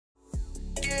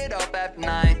it up after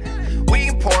 9. We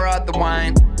can pour out the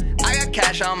wine. I got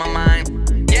cash on my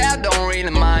mind. Yeah, I don't really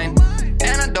mind,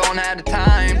 and I don't have the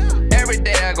time. Every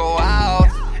day I go out,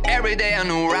 every day a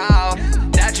new route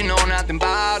that you know nothing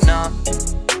about, nah.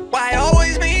 Why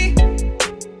always me?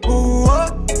 Ooh,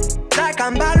 like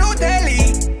I'm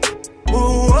Balotelli.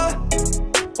 Ooh,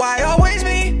 why always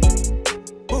me?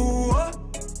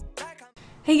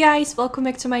 Hey guys, welcome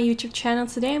back to my YouTube channel.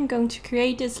 Today I'm going to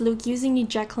create this look using the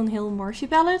Jaclyn Hill Morphe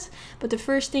palette. But the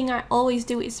first thing I always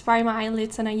do is prime my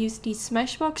eyelids, and I use the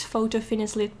Smashbox Photo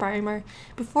Finish Lid Primer.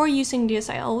 Before using this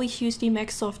I always use the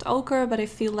MAC Soft Ochre, but I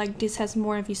feel like this has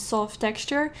more of a soft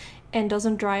texture and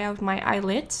doesn't dry out my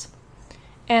eyelids.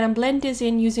 And I blend this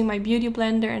in using my beauty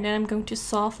blender, and then I'm going to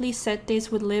softly set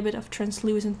this with a little bit of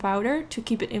translucent powder to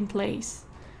keep it in place.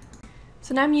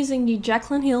 So now I'm using the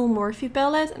Jaclyn Hill Morphe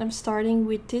palette, and I'm starting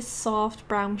with this soft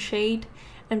brown shade.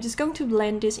 I'm just going to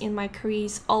blend this in my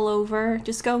crease all over,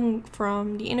 just going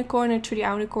from the inner corner to the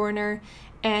outer corner.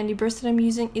 And the brush that I'm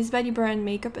using is by the brand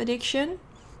Makeup Addiction.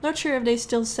 Not sure if they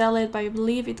still sell it, but I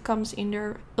believe it comes in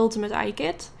their Ultimate Eye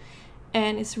Kit.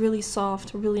 And it's really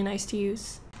soft, really nice to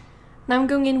use. Now I'm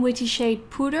going in with the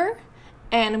shade Puder.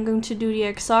 And I'm going to do the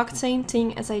exact same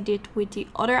thing as I did with the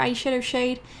other eyeshadow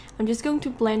shade. I'm just going to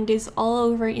blend this all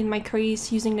over in my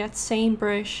crease using that same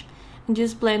brush and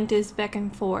just blend this back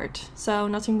and forth. So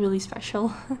nothing really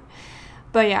special.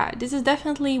 But yeah, this is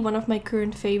definitely one of my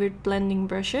current favorite blending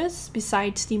brushes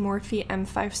besides the Morphe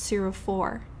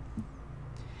M504.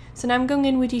 So now I'm going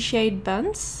in with the shade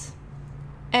Buns.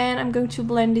 And I'm going to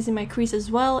blend this in my crease as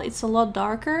well. It's a lot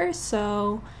darker,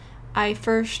 so I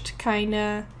first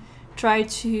kinda try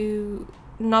to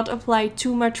not apply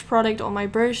too much product on my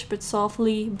brush, but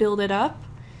softly build it up.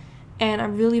 And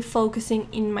I'm really focusing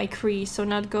in my crease, so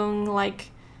not going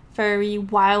like very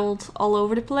wild all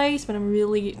over the place, but I'm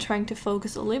really trying to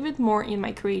focus a little bit more in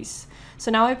my crease. So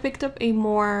now I picked up a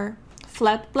more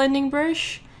flat blending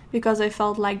brush because I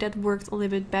felt like that worked a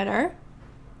little bit better.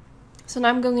 So now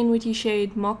I'm going in with the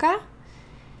shade Mocha.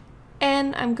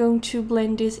 And I'm going to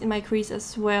blend this in my crease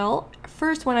as well.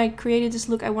 First, when I created this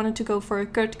look, I wanted to go for a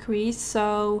cut crease.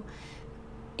 So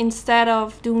instead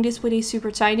of doing this with a super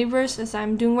tiny brush, as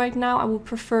I'm doing right now, I would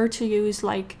prefer to use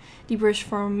like the brush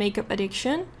from Makeup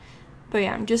Addiction. But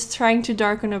yeah, I'm just trying to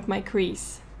darken up my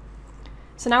crease.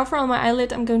 So now for on my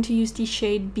eyelid, I'm going to use the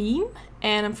shade Beam.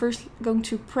 And I'm first going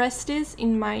to press this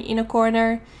in my inner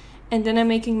corner. And then I'm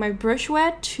making my brush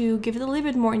wet to give it a little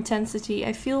bit more intensity.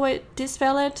 I feel with this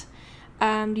palette,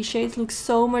 the shades look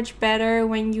so much better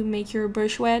when you make your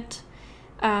brush wet.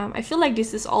 I feel like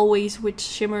this is always with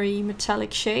shimmery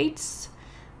metallic shades.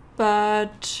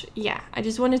 But yeah, I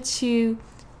just wanted to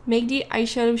make the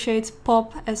eyeshadow shades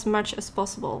pop as much as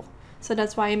possible. So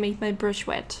that's why I made my brush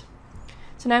wet.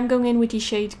 So now I'm going in with the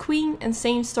shade Queen, and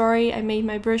same story. I made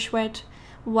my brush wet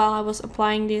while I was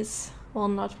applying this. Well,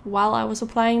 not while I was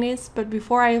applying this, but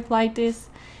before I applied this,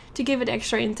 to give it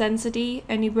extra intensity.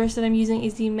 And the brush that I'm using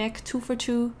is the MAC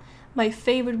 242, my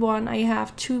favorite one. I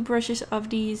have two brushes of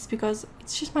these because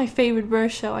it's just my favorite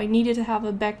brush, so I needed to have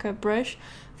a backup brush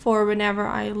for whenever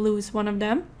I lose one of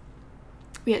them.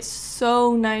 Yeah, it's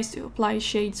so nice to apply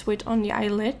shades with on the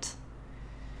eyelid.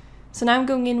 So now I'm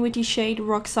going in with the shade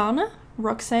Roxanne,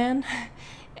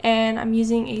 and I'm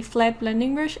using a flat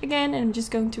blending brush again, and I'm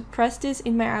just going to press this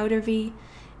in my outer V.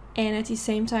 And at the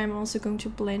same time I'm also going to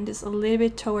blend this a little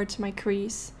bit towards my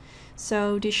crease.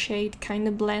 So this shade kind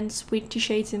of blends with the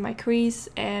shades in my crease,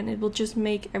 and it will just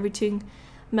make everything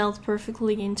melt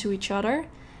perfectly into each other.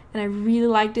 And I really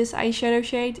like this eyeshadow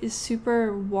shade. It's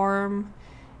super warm.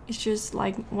 It's just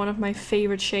like one of my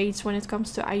favorite shades when it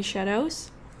comes to eyeshadows.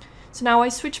 So now I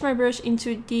switch my brush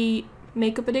into the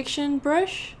Makeup Addiction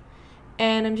brush,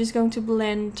 and I'm just going to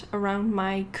blend around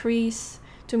my crease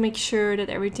to make sure that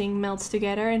everything melts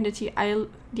together and that the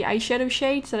eyeshadow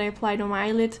shades that I applied on my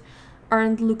eyelid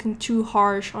aren't looking too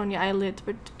harsh on the eyelid,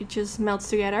 but it just melts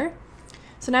together.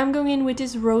 So now I'm going in with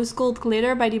this rose gold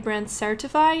glitter by the brand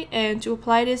Certify, and to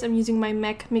apply this I'm using my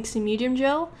MAC Mixing Medium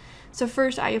Gel. So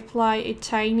first I apply a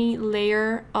tiny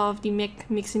layer of the MAC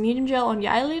Mixing Medium Gel on the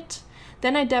eyelid,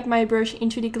 then I dab my brush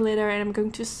into the glitter, and I'm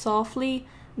going to softly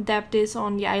dab this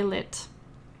on the eyelid.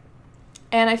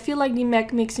 And I feel like the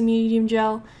MAC Mixing Medium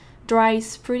Gel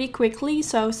dries pretty quickly,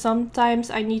 so sometimes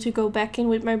I need to go back in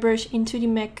with my brush into the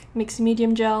MAC Mixing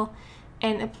Medium Gel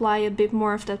and apply a bit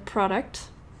more of that product.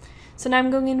 So now I'm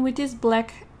going in with this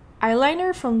black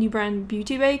eyeliner from the brand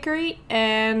Beauty Bakery,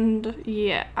 and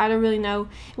yeah, I don't really know.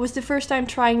 It was the first time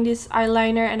trying this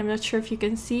eyeliner, and I'm not sure if you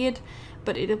can see it,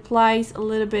 but it applies a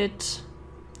little bit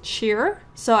sheer.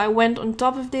 So I went on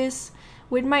top of this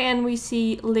With my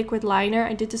NYC liquid liner,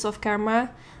 I did this off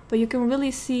camera, but you can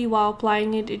really see while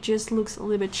applying it, it just looks a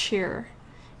little bit sheer.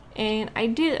 And I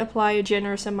did apply a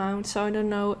generous amount, so I don't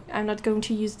know, I'm not going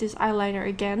to use this eyeliner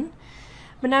again.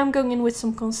 But now I'm going in with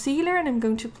some concealer and I'm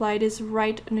going to apply this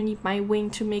right underneath my wing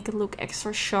to make it look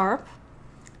extra sharp.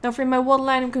 Now for my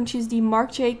waterline, I'm going to use the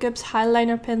Marc Jacobs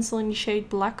Highliner pencil in the shade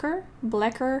Blacker.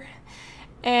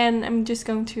 And I'm just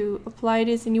going to apply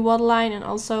this in the waterline and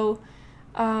also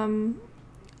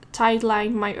tight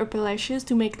line my upper lashes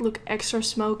to make it look extra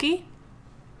smoky.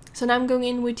 So now I'm going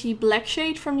in with the black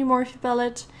shade from the Morphe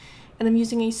palette and I'm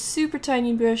using a super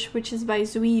tiny brush which is by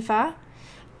Zoeva.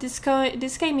 This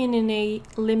came in a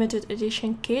limited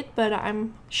edition kit, but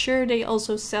I'm sure they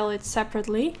also sell it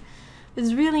separately.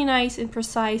 It's really nice and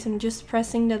precise. I'm just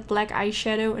pressing that black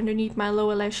eyeshadow underneath my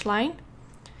lower lash line.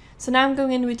 So now I'm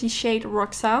going in with the shade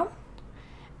Roxanne.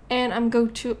 And I'm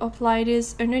going to apply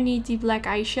this underneath the black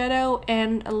eyeshadow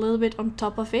and a little bit on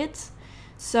top of it.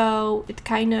 So it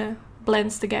kind of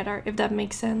blends together, if that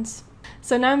makes sense.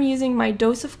 So now I'm using my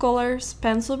Dose of Colors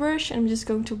pencil brush and I'm just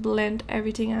going to blend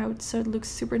everything out so it looks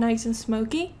super nice and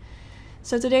smoky.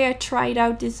 So today I tried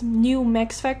out this new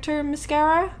Max Factor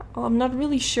mascara. Well, I'm not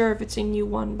really sure if it's a new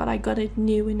one, but I got it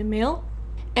new in the mail.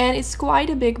 And it's quite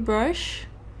a big brush,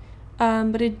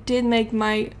 but it did make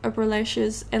my upper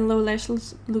lashes and lower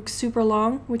lashes look super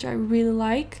long, which I really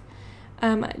like.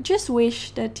 I just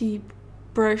wish that the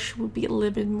brush would be a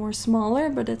little bit more smaller,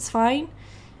 but that's fine.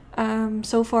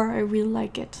 So far I really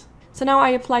like it. So now I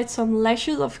applied some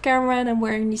lashes off camera and I'm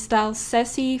wearing the style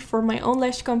Sassy for my own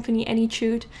lash company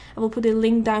Anytude. I will put a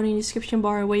link down in the description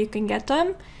bar where you can get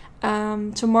them.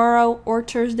 Tomorrow or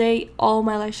Thursday all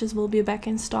my lashes will be back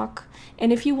in stock.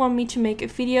 And if you want me to make a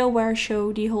video where I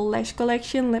show the whole lash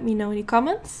collection, let me know in the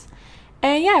comments.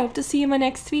 And yeah, I hope to see you in my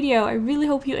next video. I really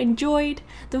hope you enjoyed.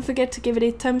 Don't forget to give it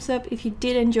a thumbs up if you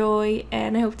did enjoy,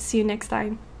 and I hope to see you next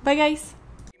time. Bye guys!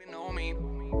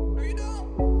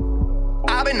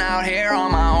 I've been out here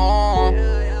on my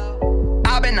own.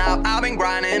 I've been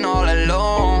grinding all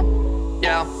alone.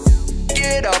 Yeah,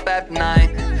 get up at night,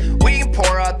 we can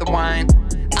pour out the wine.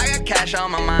 I got cash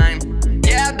on my mind,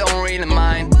 yeah, I don't really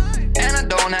mind. And I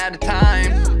don't have the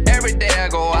time, every day I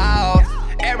go out,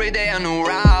 every day a new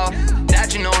route.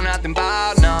 That you know not to